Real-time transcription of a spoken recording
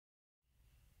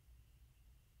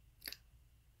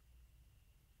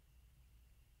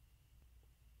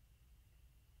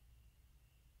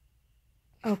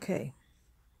Okay,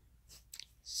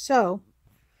 so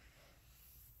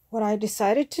what I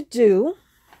decided to do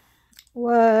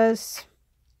was,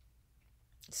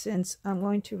 since I'm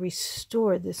going to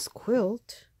restore this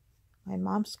quilt, my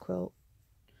mom's quilt,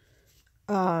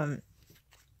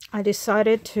 I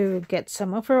decided to get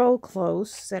some of her old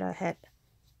clothes that I had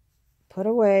put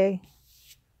away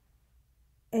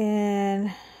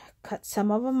and cut some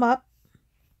of them up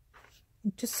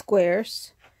into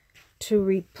squares to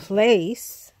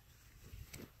replace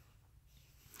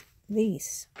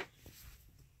these,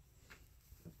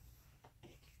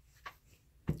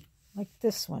 like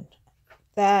this one.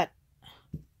 That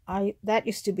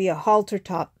used to be a halter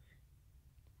top,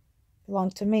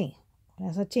 belonged to me when I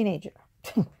was a teenager.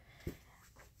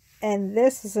 And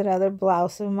this is another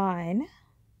blouse of mine,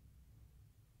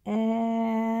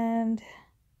 and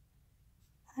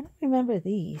I don't remember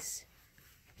these,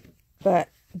 but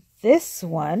this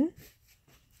one,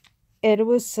 it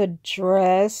was a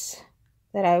dress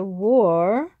that I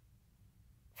wore,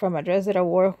 from a dress that I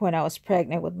wore when I was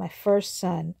pregnant with my first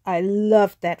son. I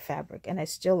loved that fabric and I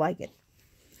still like it.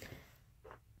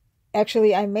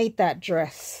 Actually, I made that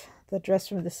dress, the dress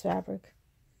from this fabric.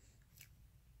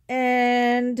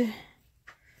 And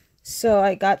so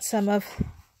I got some of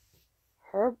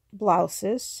her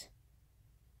blouses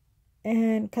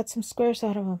and cut some squares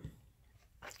out of them.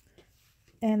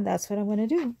 And that's what I'm going to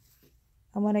do.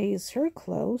 I'm going to use her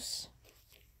clothes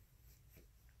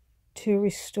to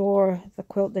restore the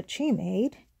quilt that she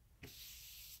made.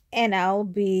 And I'll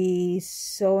be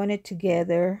sewing it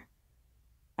together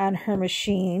on her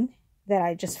machine that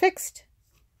I just fixed.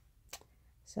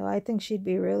 So I think she'd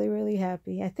be really, really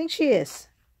happy. I think she is.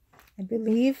 I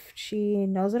believe she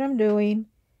knows what I'm doing,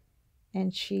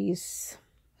 and she's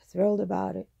thrilled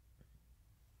about it.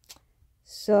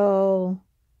 So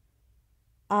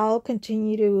I'll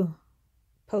continue to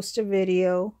post a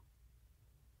video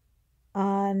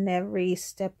on every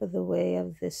step of the way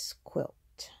of this quilt.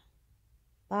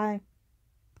 Bye.